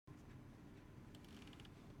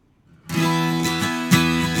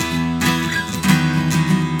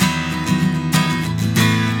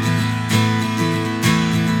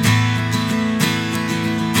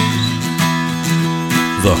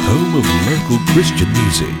the home of local Christian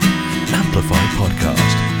music, Amplify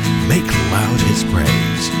Podcast. Make loud His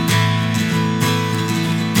praise.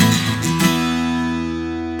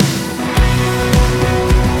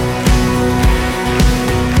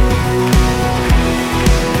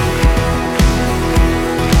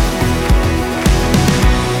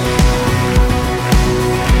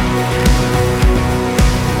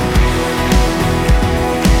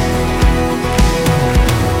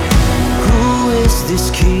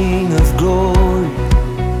 This King of glory,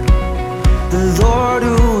 the Lord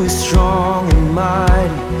who is strong and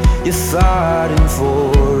mighty, you're fighting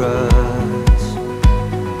for us.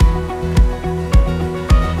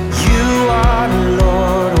 You are the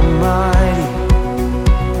Lord Almighty,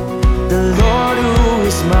 the Lord who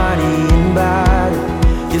is mighty in battle,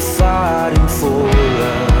 you're fighting for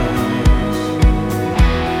us.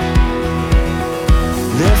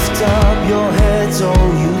 Lift up your heads,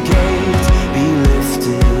 all you gates, be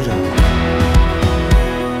lifted up.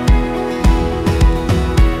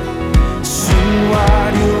 Swing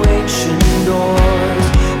wide your ancient doors,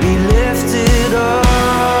 be lifted up.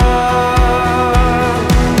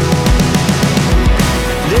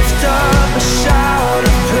 Lift up a shout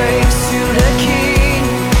of praise to the King.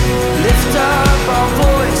 Lift up our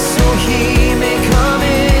voice so He may come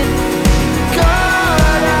in.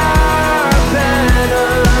 God our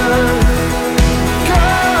banner,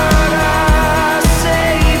 God our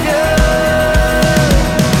Savior.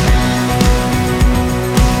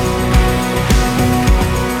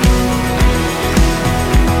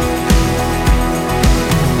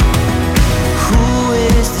 Who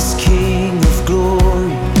is this King of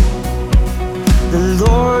glory? The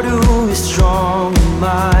Lord who is strong and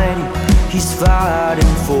mighty, He's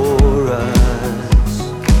fighting for us.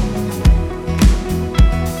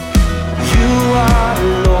 You are the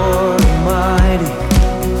Lord Almighty,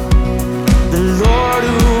 the Lord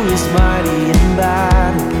who is mighty in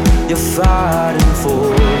battle, you're fighting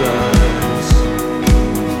for us.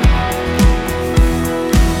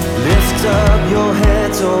 Lift up your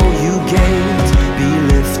heads, all you gates, be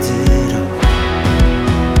lifted up.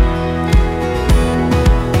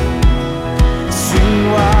 Swing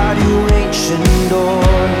wide your ancient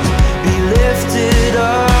doors, be lifted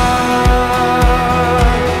up.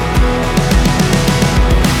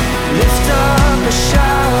 Lift up a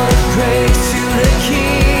shout of praise to the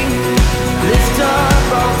King. Lift up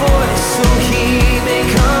our voice so He may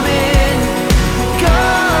come in.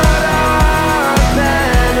 God our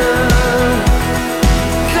banner,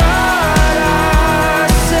 God our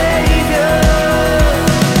Savior.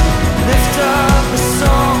 Lift up a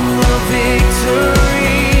song of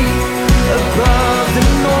victory above the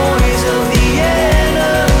noise of the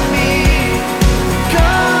enemy.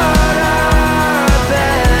 God our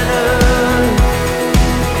banner,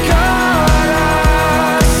 God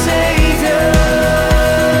our Savior.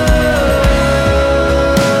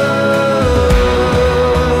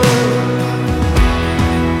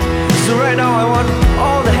 So right now I want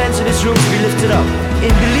all the hands in this room to be lifted up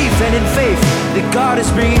in belief and in faith that God is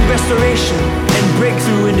bringing restoration and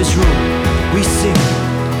breakthrough in this room. We sing.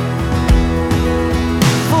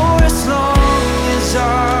 For as long as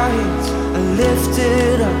our hands are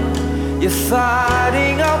lifted up, you're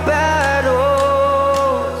fighting our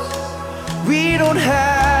battles. We don't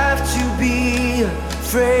have to be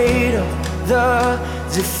afraid of the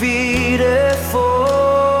defeated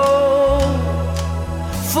foe.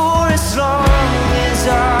 For as long as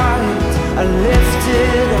our hands are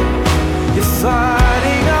lifted up, you're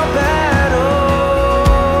fighting our battles.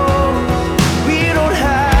 We don't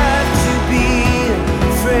have to be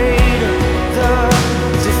afraid of the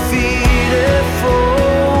defeated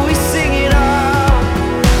foe. We sing it out.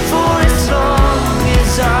 For as long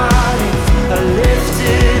as our hands are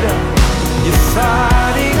lifted up, you're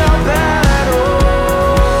fighting our battles.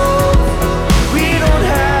 We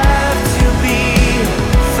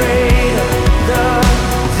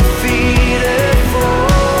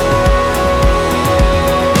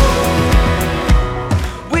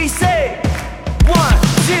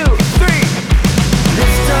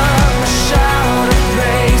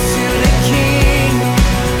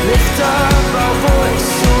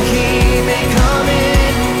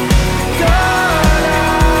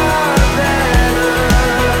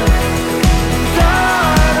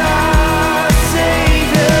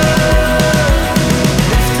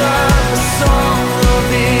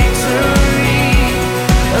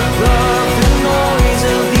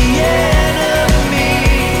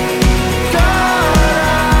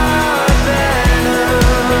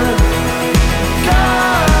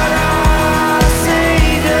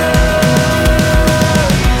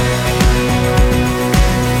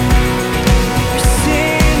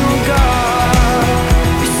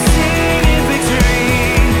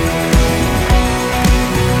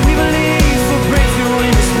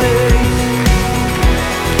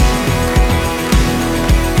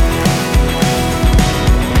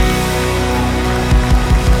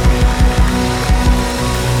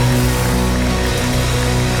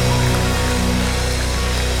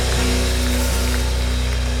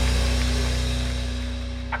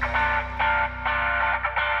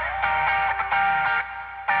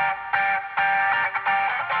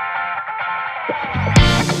Let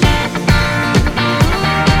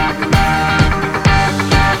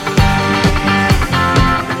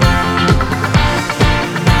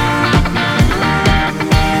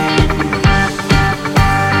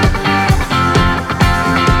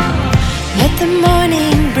the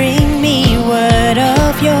morning bring me word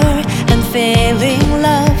of your unfailing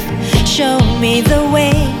love. Show me the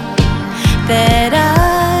way that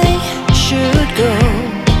I should go.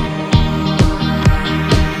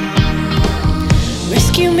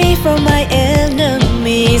 Rescue me from my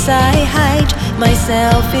enemies. I hide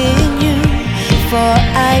myself in you, for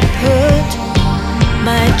I put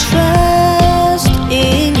my trust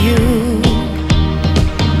in you.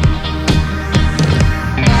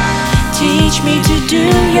 Teach me to do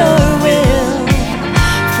your will,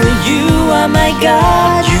 for you are my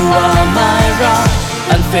God. You are my rock,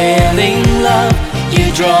 unfailing love.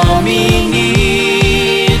 You draw me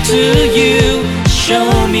near to you. Show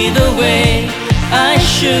me the way I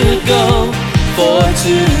should go. For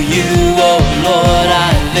to you, oh Lord,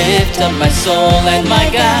 I lift up my soul and my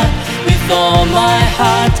God. With all my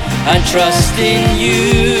heart, I trust in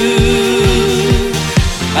you.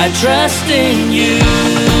 I trust in you.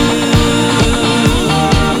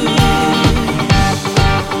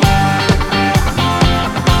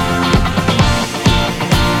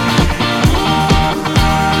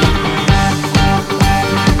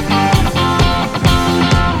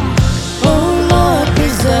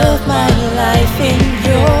 In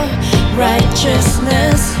your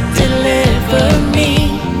righteousness, deliver me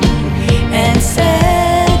and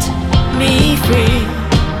set me free.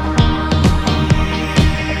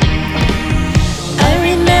 I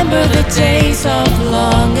remember the days of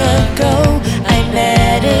long ago. I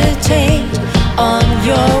meditate on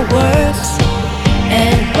your works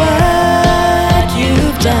and what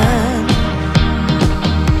you've done.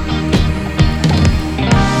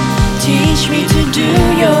 Teach me to do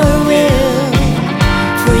your will,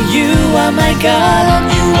 for you are my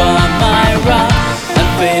God. You are my rock,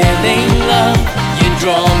 unfailing love. You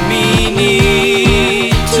draw me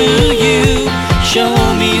near to you. Show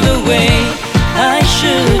me the way I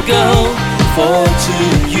should go. For to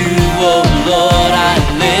you, oh Lord, I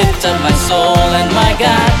lift up my soul and my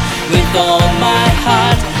God. With all my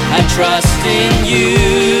heart, I trust in you.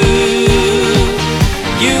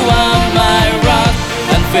 You are my rock,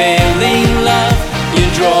 unfailing love. You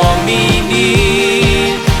draw me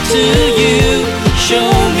near to you.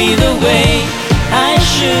 Show me the way I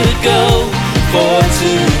should go. For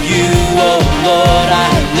to you, oh Lord,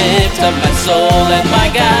 I lift up my soul and my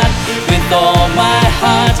God. With all my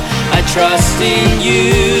heart, I trust in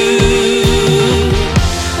you.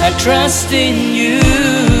 I trust in you.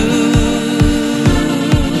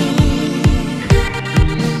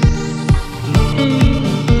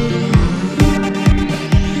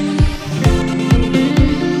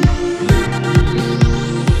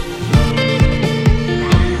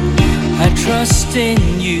 I trust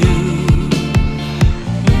in you.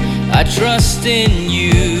 I trust in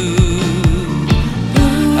you.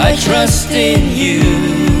 I trust in you.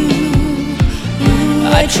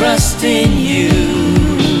 I trust in you.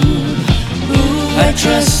 I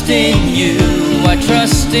trust in you. I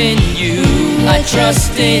trust in you. I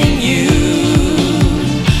trust in you.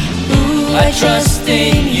 I trust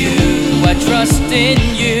in you. I trust in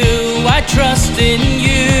you. I trust in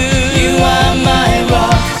you. You are my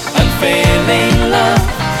rock, unfailing love.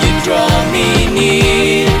 You draw me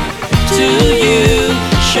near to you.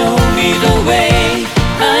 Show me the way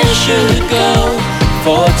I should go.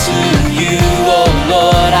 For to you, oh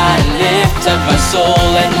Lord, I lift up my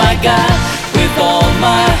soul and my God. With all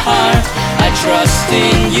my heart, I trust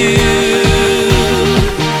in you.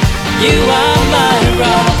 You are my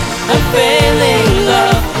rock, unfailing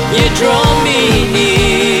love. You draw me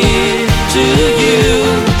near to you.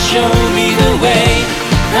 Show me the way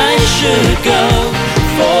I should go.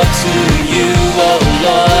 For to you, oh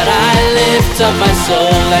Lord, I lift up my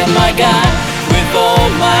soul and my God. With all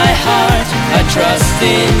my heart, I trust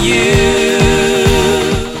in you.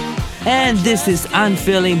 And this is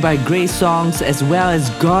Unfailing by Grace Songs, as well as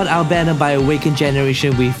God Our Banner by Awakened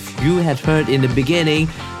Generation, which you had heard in the beginning.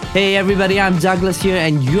 Hey everybody, I'm Douglas here,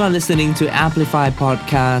 and you are listening to Amplify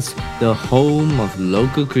Podcast, the home of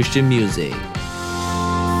local Christian music.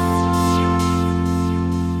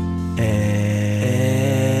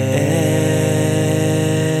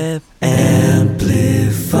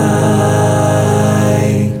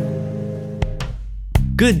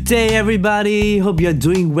 Good day everybody, hope you're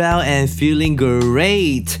doing well and feeling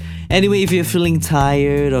great. Anyway, if you're feeling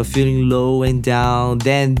tired or feeling low and down,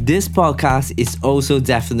 then this podcast is also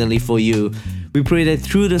definitely for you. We pray that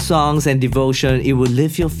through the songs and devotion, it will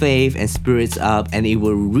lift your faith and spirits up, and it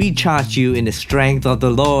will recharge you in the strength of the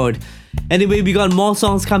Lord. Anyway, we got more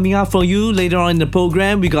songs coming up for you later on in the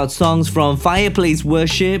program. We got songs from Fireplace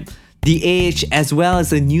Worship, The Age, as well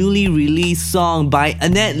as a newly released song by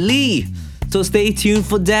Annette Lee. So stay tuned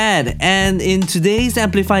for that. And in today's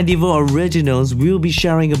Amplified Devo Originals, we'll be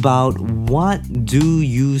sharing about what do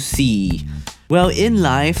you see? Well, in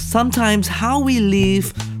life, sometimes how we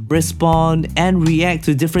live, respond, and react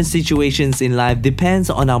to different situations in life depends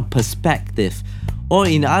on our perspective, or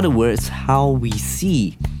in other words, how we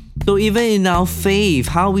see. So even in our faith,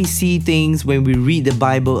 how we see things when we read the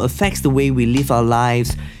Bible affects the way we live our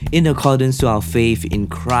lives in accordance to our faith in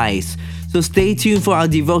Christ. So stay tuned for our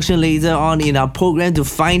devotion later on in our program to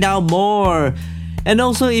find out more. And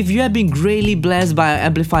also, if you have been greatly blessed by our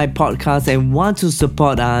Amplified podcast and want to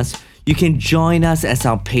support us, you can join us as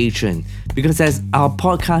our patron. Because as our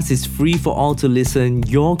podcast is free for all to listen,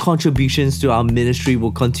 your contributions to our ministry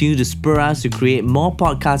will continue to spur us to create more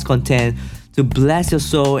podcast content to bless your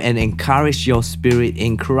soul and encourage your spirit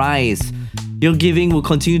in Christ. Your giving will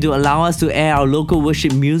continue to allow us to air our local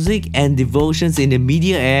worship music and devotions in the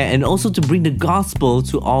media air, and also to bring the gospel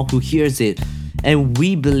to all who hears it. And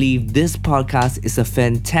we believe this podcast is a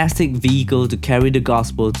fantastic vehicle to carry the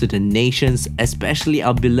gospel to the nations, especially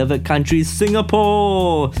our beloved country,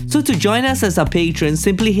 Singapore. So to join us as our patron,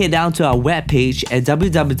 simply head down to our webpage at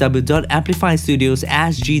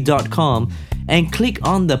www.amplifystudiosasg.com and click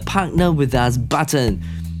on the Partner With Us button.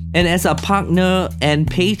 And as a partner and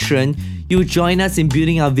patron, you will join us in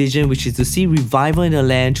building our vision, which is to see revival in the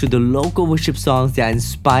land through the local worship songs that are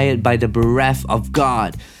inspired by the breath of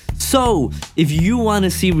God. So, if you want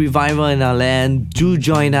to see revival in our land, do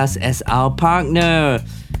join us as our partner.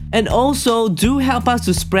 And also, do help us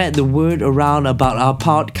to spread the word around about our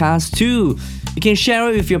podcast too. You can share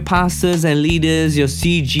it with your pastors and leaders, your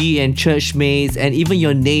CG and church mates, and even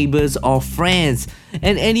your neighbors or friends,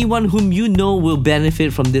 and anyone whom you know will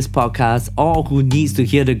benefit from this podcast or who needs to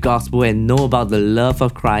hear the gospel and know about the love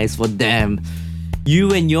of Christ for them.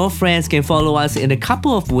 You and your friends can follow us in a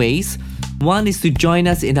couple of ways. One is to join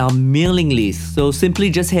us in our mailing list. So simply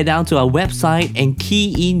just head down to our website and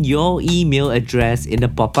key in your email address in the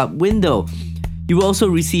pop-up window. You will also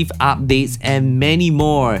receive updates and many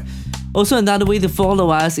more. Also, another way to follow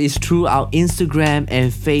us is through our Instagram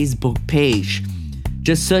and Facebook page.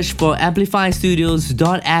 Just search for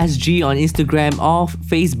amplifystudios.sg on Instagram or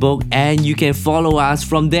Facebook and you can follow us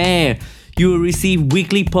from there. You will receive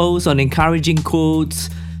weekly posts on encouraging quotes,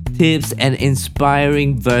 tips, and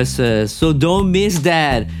inspiring verses. So don't miss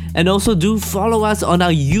that. And also do follow us on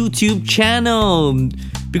our YouTube channel.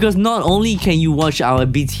 Because not only can you watch our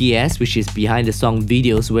BTS, which is behind the song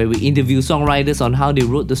videos, where we interview songwriters on how they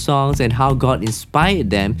wrote the songs and how God inspired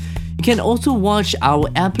them, you can also watch our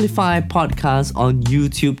Amplify podcast on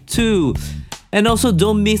YouTube too. And also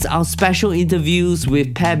don't miss our special interviews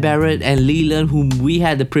with Pat Barrett and Leland, whom we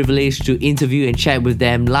had the privilege to interview and chat with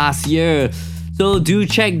them last year. So do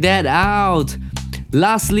check that out.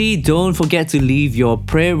 Lastly, don't forget to leave your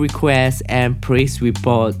prayer requests and praise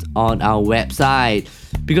report on our website.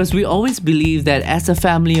 Because we always believe that as a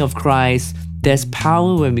family of Christ, there's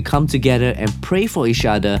power when we come together and pray for each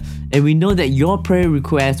other, and we know that your prayer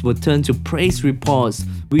requests will turn to praise reports,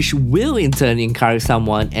 which will in turn encourage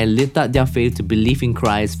someone and lift up their faith to believe in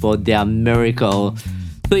Christ for their miracle.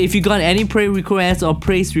 So if you got any prayer requests or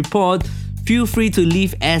praise report, feel free to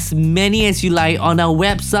leave as many as you like on our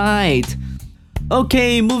website.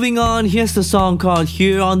 Okay, moving on, here's the song called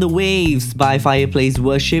Here on the Waves by Fireplace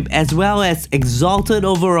Worship, as well as Exalted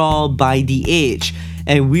Overall by The Age.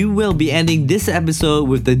 And we will be ending this episode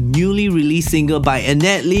with the newly released single by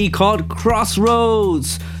Annette Lee called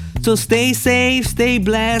Crossroads. So stay safe, stay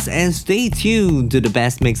blessed, and stay tuned to the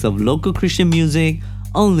best mix of local Christian music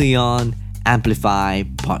only on Amplify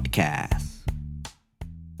Podcast.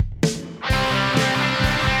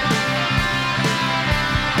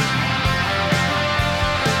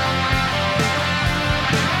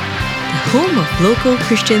 Home of local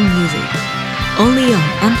Christian music, only on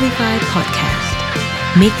Amplify Podcast.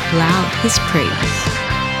 Make loud His praise.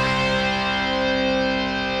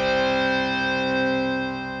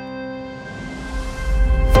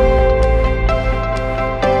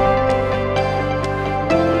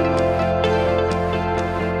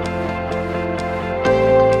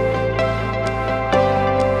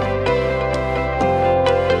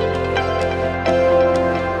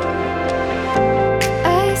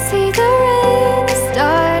 I see the rain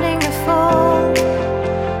starting to fall.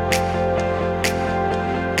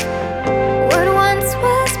 What once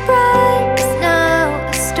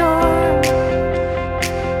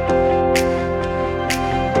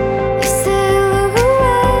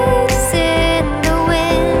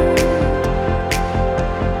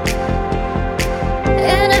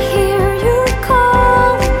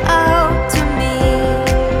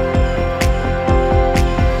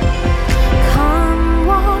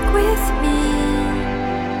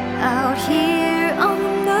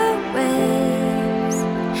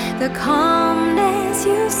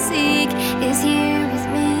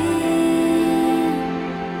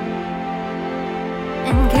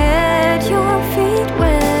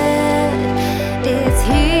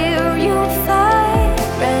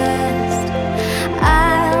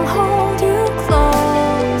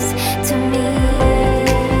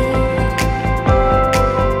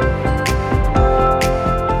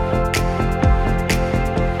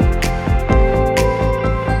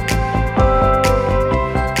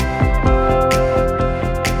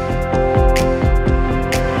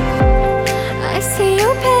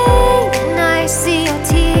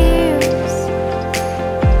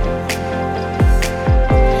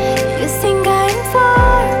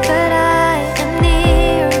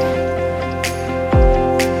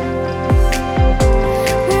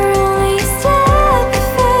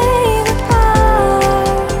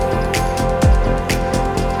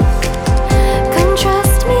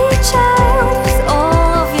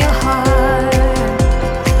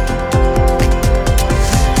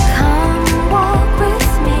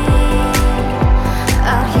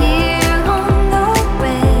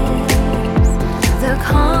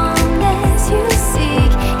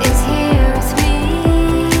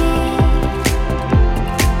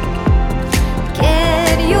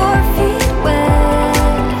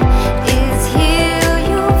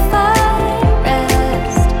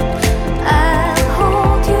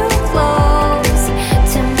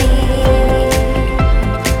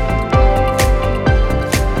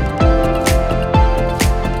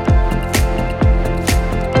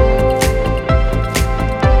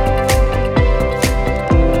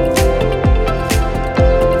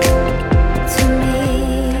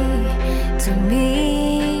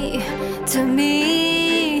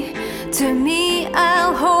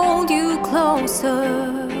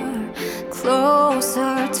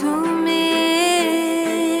closer to me,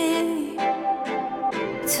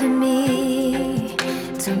 to me,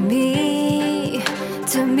 to me,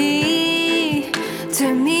 to me,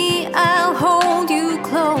 to me. I'll hold you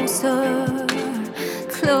closer,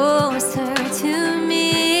 closer to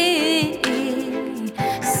me.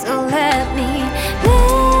 So let me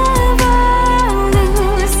never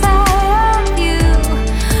lose sight of you.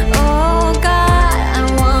 Oh God, I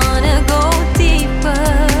wanna go deeper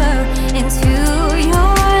into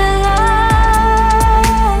your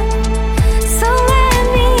love. So let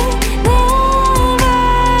me never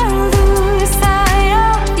lose sight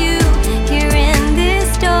of you. Here in this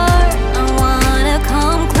door, I wanna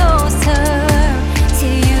come closer to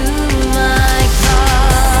you, my God.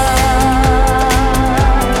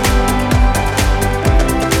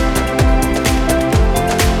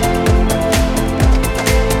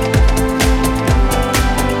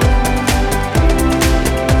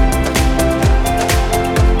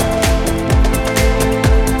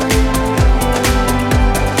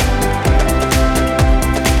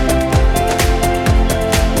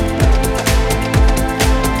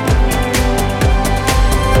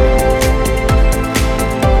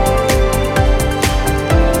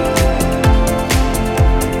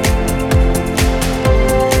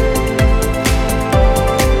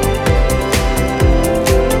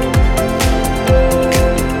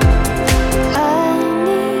 I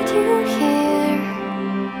need you here,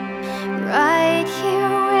 right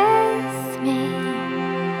here with me.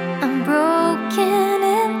 I'm broken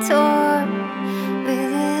and torn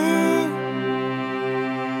within.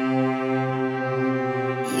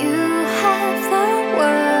 You have the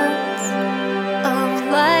words of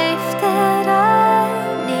life that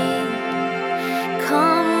I need.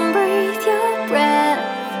 Come breathe your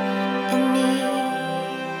breath in me.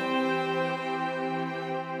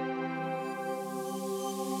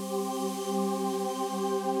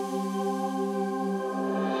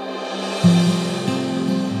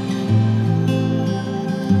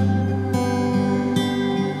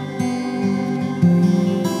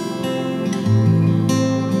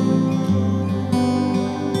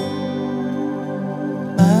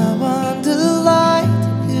 My one delight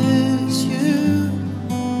is you.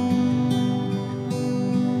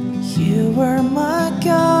 You were my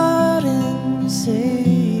God and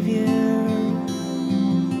Savior,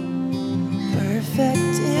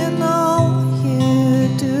 perfect in all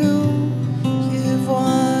you do. You've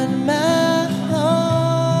won my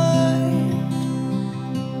heart.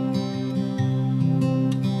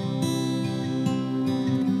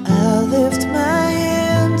 I lift my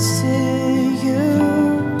hands to you.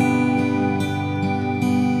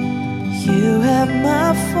 You have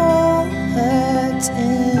my full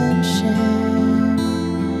attention.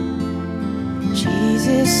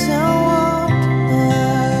 Jesus, I want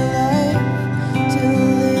my life to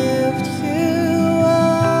lift you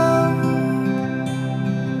up.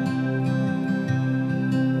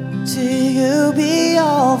 To you be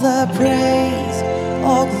all the praise,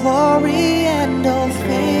 all glory, and all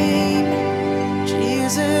fame.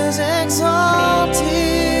 Jesus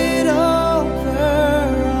exalted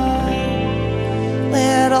over all.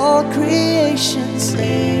 Let all creation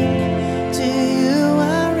sing to you,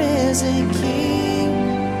 our risen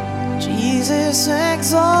King. Jesus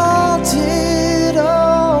exalted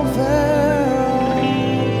over all.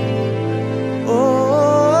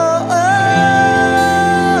 Oh, oh,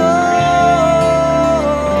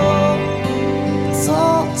 oh,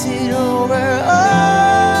 exalted over all.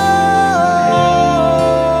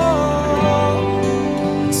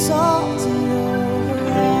 Exalted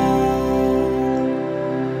over all.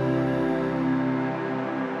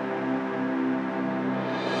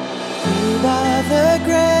 You are the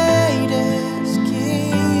greatest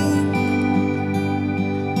King.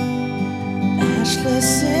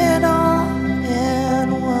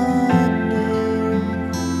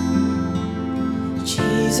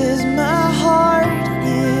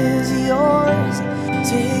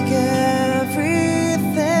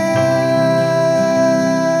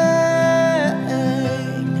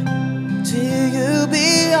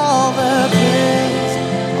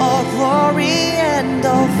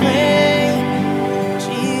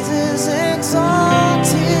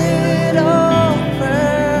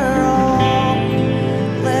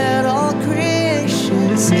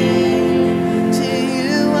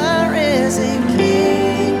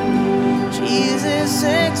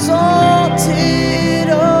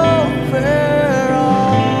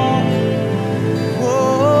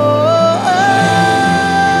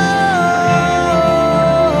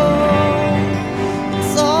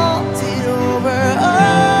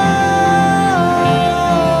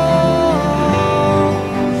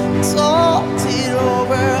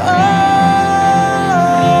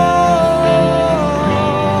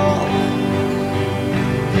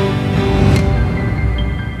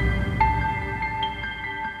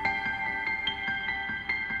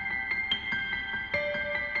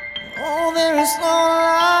 Oh, there is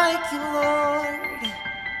none like you, Lord,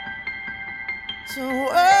 so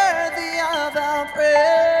worthy of our praise.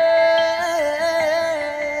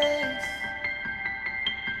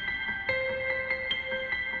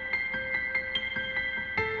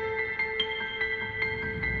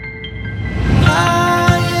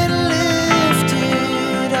 High and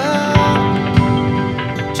lifted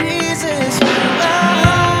up, Jesus, you are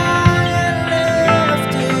high and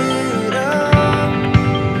lifted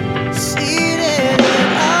up, seated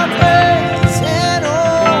in our praise and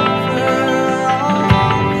over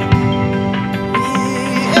all. We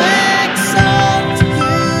exalt you,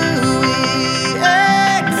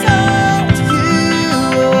 exalted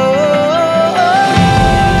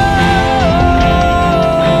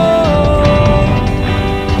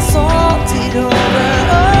over all, exalted over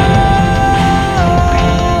all.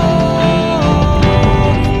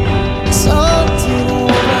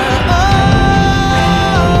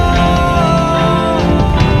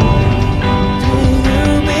 To you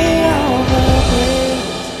be all the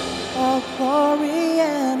praise, all glory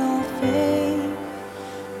and all fame.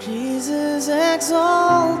 Jesus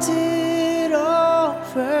exalted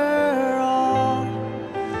over all.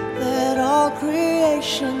 Let all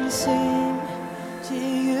creation sing to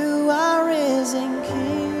you, our risen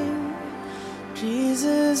King.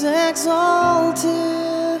 Jesus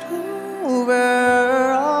exalted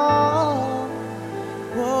over all.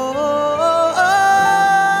 Whoa,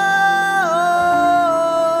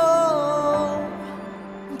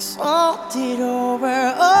 exalted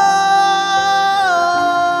over all,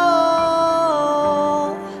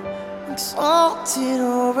 exalted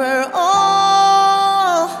over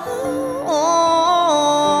all,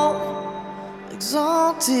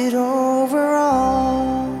 exalted over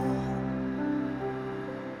all.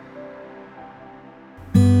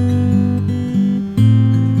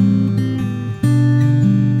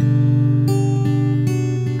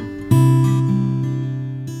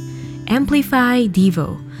 Amplify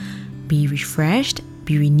Devo. Be refreshed,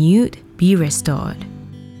 be renewed, be restored.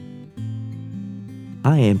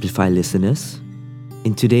 Hi, Amplify listeners.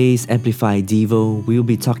 In today's Amplify Devo, we'll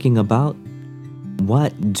be talking about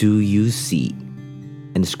what do you see?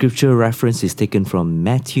 And the scripture reference is taken from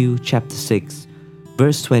Matthew chapter 6,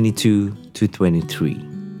 verse 22 to 23.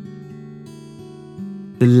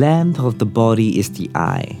 The lamp of the body is the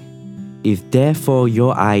eye. If therefore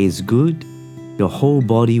your eye is good, your whole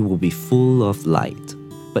body will be full of light.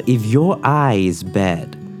 But if your eye is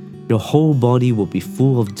bad, your whole body will be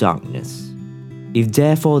full of darkness. If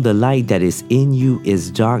therefore the light that is in you is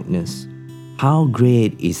darkness, how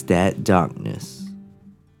great is that darkness?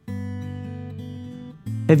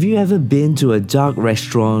 Have you ever been to a dark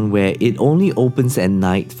restaurant where it only opens at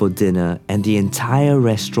night for dinner and the entire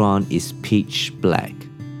restaurant is pitch black?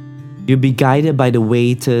 You'll be guided by the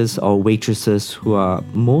waiters or waitresses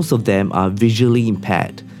most of them are visually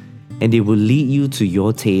impaired, and they will lead you to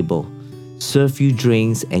your table, serve you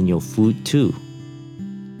drinks and your food too.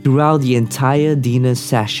 Throughout the entire dinner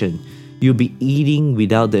session, you'll be eating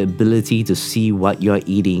without the ability to see what you're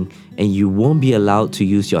eating, and you won't be allowed to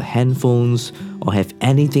use your handphones or have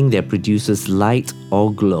anything that produces light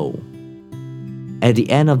or glow. At the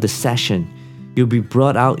end of the session, you'll be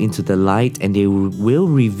brought out into the light and they will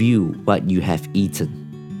review what you have eaten.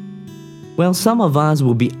 Well, some of us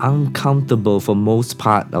will be uncomfortable for most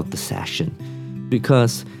part of the session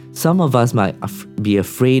because some of us might be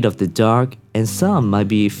afraid of the dark and some might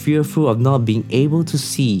be fearful of not being able to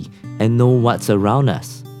see and know what's around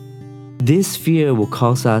us. This fear will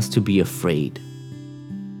cause us to be afraid.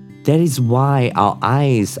 That is why our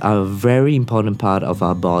eyes are a very important part of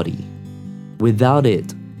our body. Without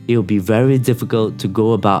it, it will be very difficult to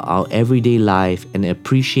go about our everyday life and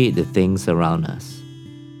appreciate the things around us.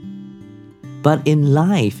 But in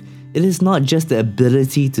life, it is not just the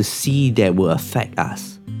ability to see that will affect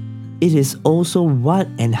us. It is also what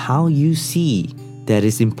and how you see that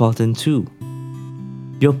is important too.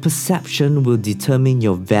 Your perception will determine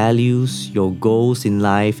your values, your goals in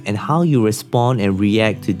life, and how you respond and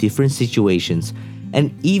react to different situations,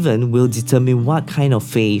 and even will determine what kind of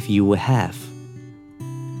faith you will have.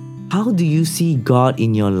 How do you see God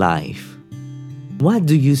in your life? What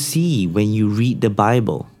do you see when you read the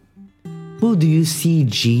Bible? Who do you see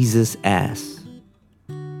Jesus as?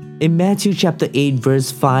 In Matthew chapter 8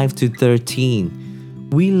 verse 5 to 13,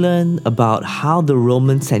 we learn about how the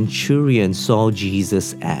Roman centurion saw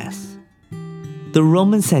Jesus as. The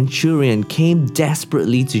Roman centurion came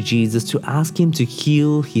desperately to Jesus to ask him to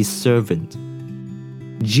heal his servant.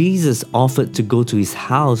 Jesus offered to go to his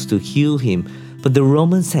house to heal him, but the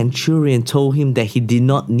Roman centurion told him that he did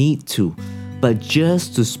not need to, but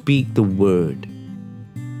just to speak the word.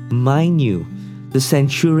 Mind you, the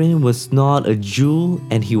centurion was not a Jew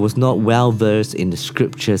and he was not well versed in the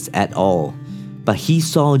scriptures at all, but he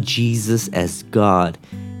saw Jesus as God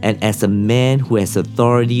and as a man who has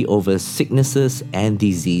authority over sicknesses and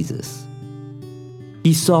diseases.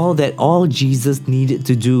 He saw that all Jesus needed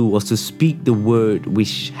to do was to speak the word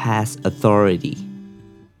which has authority.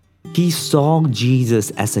 He saw Jesus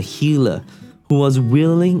as a healer who was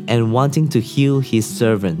willing and wanting to heal his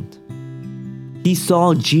servant. He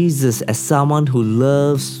saw Jesus as someone who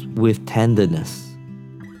loves with tenderness.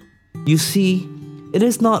 You see, it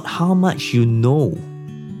is not how much you know,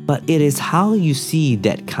 but it is how you see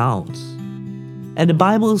that counts. And the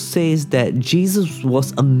Bible says that Jesus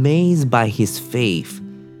was amazed by his faith.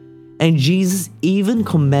 And Jesus even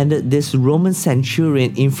commended this Roman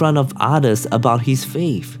centurion in front of others about his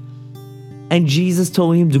faith. And Jesus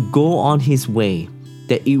told him to go on his way,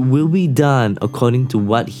 that it will be done according to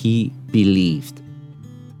what he believed.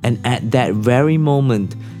 And at that very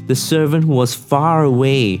moment, the servant who was far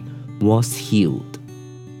away was healed.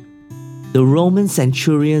 The Roman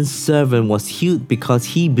centurion's servant was healed because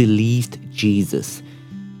he believed Jesus.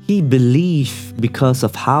 He believed because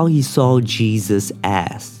of how he saw Jesus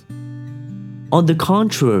as. On the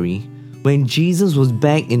contrary, when Jesus was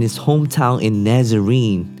back in his hometown in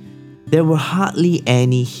Nazarene, there were hardly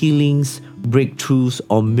any healings, breakthroughs,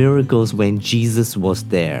 or miracles when Jesus was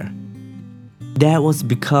there. That was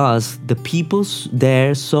because the people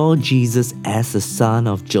there saw Jesus as the son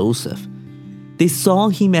of Joseph. They saw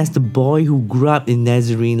him as the boy who grew up in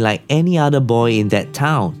Nazarene like any other boy in that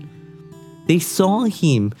town. They saw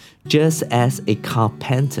him just as a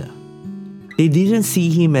carpenter. They didn't see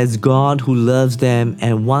him as God who loves them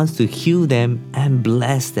and wants to heal them and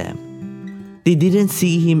bless them. They didn't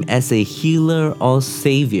see him as a healer or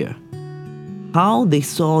savior. How they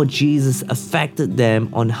saw Jesus affected them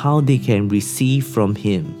on how they can receive from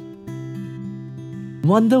him.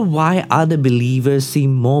 Wonder why other believers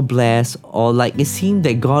seem more blessed or like it seems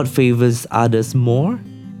that God favors others more?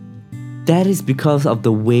 That is because of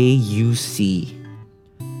the way you see.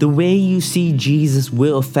 The way you see Jesus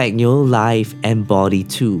will affect your life and body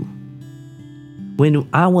too. When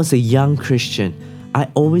I was a young Christian, I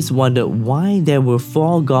always wondered why there were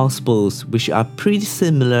 4 Gospels which are pretty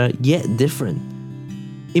similar yet different.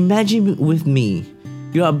 Imagine with me,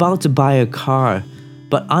 you're about to buy a car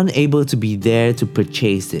but unable to be there to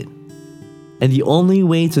purchase it. And the only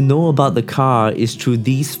way to know about the car is through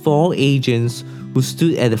these 4 agents who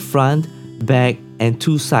stood at the front, back, and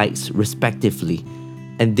 2 sides respectively,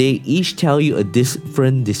 and they each tell you a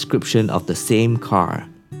different description of the same car.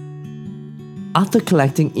 After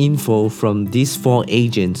collecting info from these 4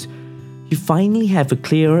 agents, you finally have a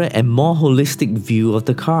clearer and more holistic view of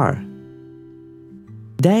the car.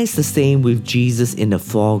 That is the same with Jesus in the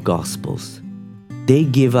 4 Gospels. They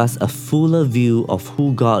give us a fuller view of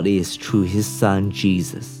who God is through his Son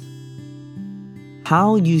Jesus.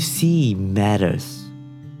 How you see matters.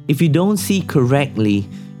 If you don't see correctly,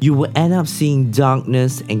 you will end up seeing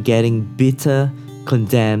darkness and getting bitter,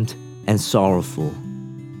 condemned, and sorrowful.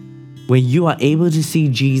 When you are able to see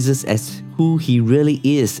Jesus as who he really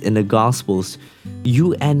is in the Gospels,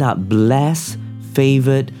 you end up blessed,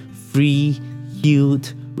 favored, free,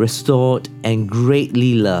 healed, restored, and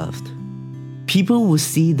greatly loved. People will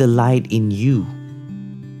see the light in you.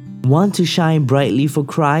 Want to shine brightly for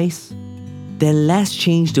Christ? Then let's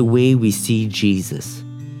change the way we see Jesus.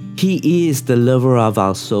 He is the lover of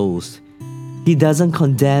our souls. He doesn't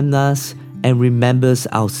condemn us and remembers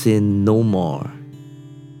our sin no more.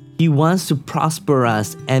 He wants to prosper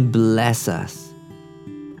us and bless us.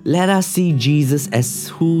 Let us see Jesus as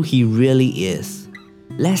who he really is.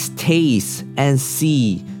 Let's taste and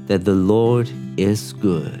see that the Lord is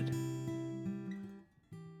good.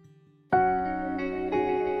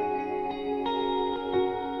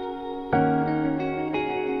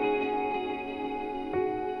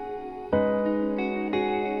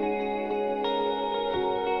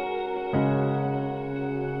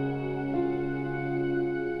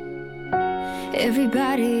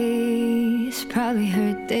 Everybody's probably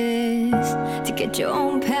heard this. To get your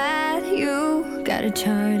own path, you gotta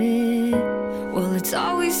chart it. Well, it's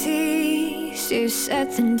always easier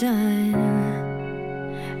said than done.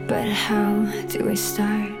 But how do I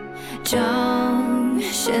start?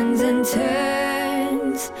 Junctions and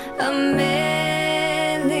turns, a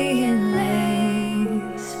million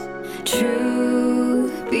lanes.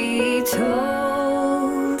 Truth be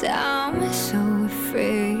told, I'm so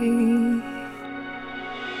afraid.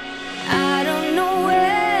 I don't know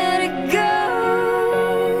where to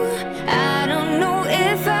go. I don't know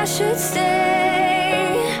if I should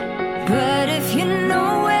stay. But if you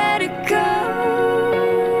know where to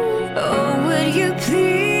go,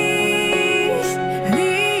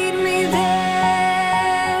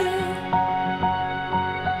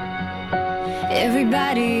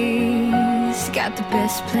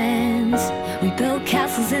 best plans. We built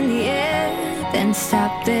castles in the air, then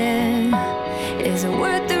stopped there. Is it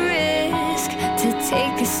worth the risk to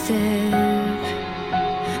take a step?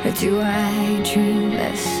 Or do I dream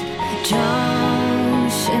less?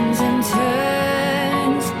 Junctions and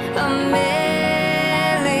turns, a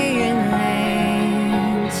million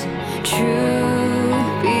lanes. Truth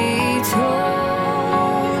be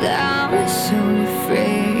told, I'm so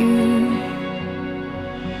afraid.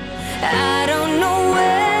 I don't know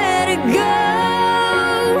where to go.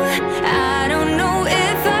 I don't know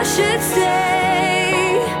if I should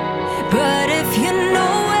stay. But if you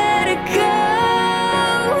know where to go,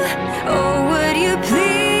 oh, would you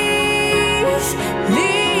please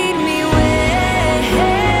lead me where the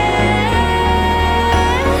light is,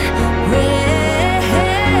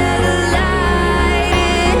 where the light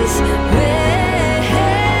is,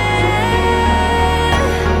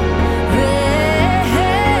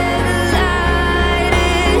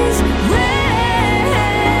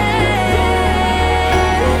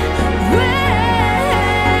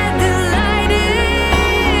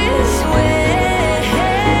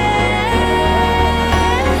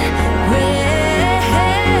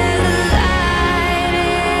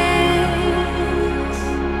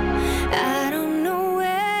 I don't know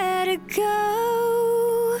where to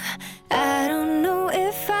go. I don't know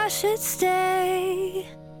if I should stay.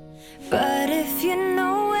 But if you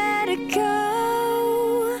know where to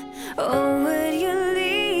go, oh, would you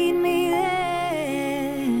lead me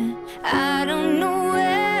there? I don't know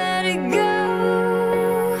where to go.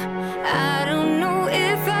 I don't know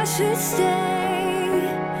if I should stay.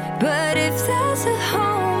 But if there's a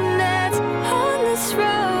home that's on this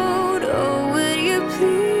road, oh, would you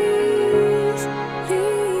please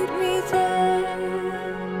lead me there?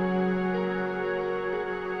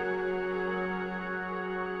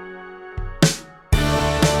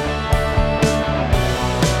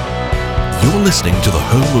 You're listening to the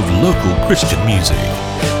home of local Christian music,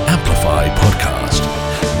 Amplify Podcast.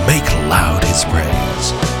 Make loud His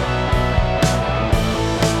praise.